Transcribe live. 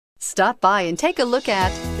Stop by and take a look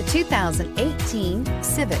at the 2018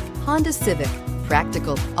 Civic, Honda Civic.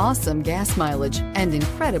 Practical, awesome gas mileage, and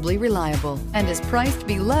incredibly reliable, and is priced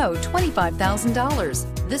below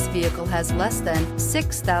 $25,000. This vehicle has less than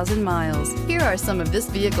 6,000 miles. Here are some of this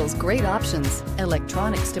vehicle's great options: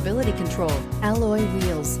 electronic stability control, alloy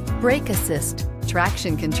wheels, brake assist,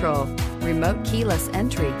 traction control, remote keyless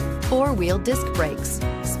entry, four-wheel disc brakes,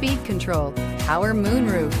 speed control, power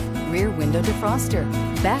moonroof, rear window defroster,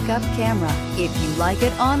 backup camera. If you like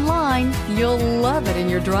it online, you'll love it in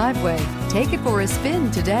your driveway. Take it for a spin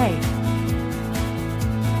today.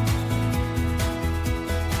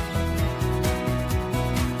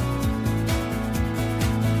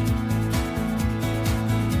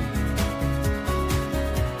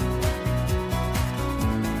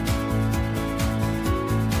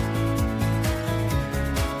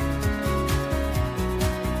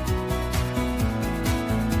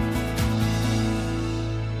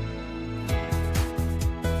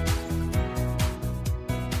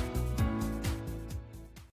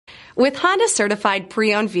 With Honda certified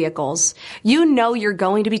pre-owned vehicles, you know you're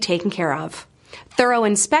going to be taken care of. Thorough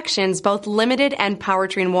inspections, both limited and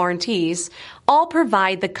powertrain warranties, all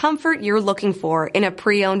provide the comfort you're looking for in a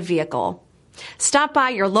pre-owned vehicle. Stop by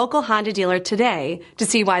your local Honda dealer today to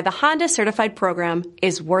see why the Honda certified program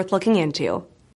is worth looking into.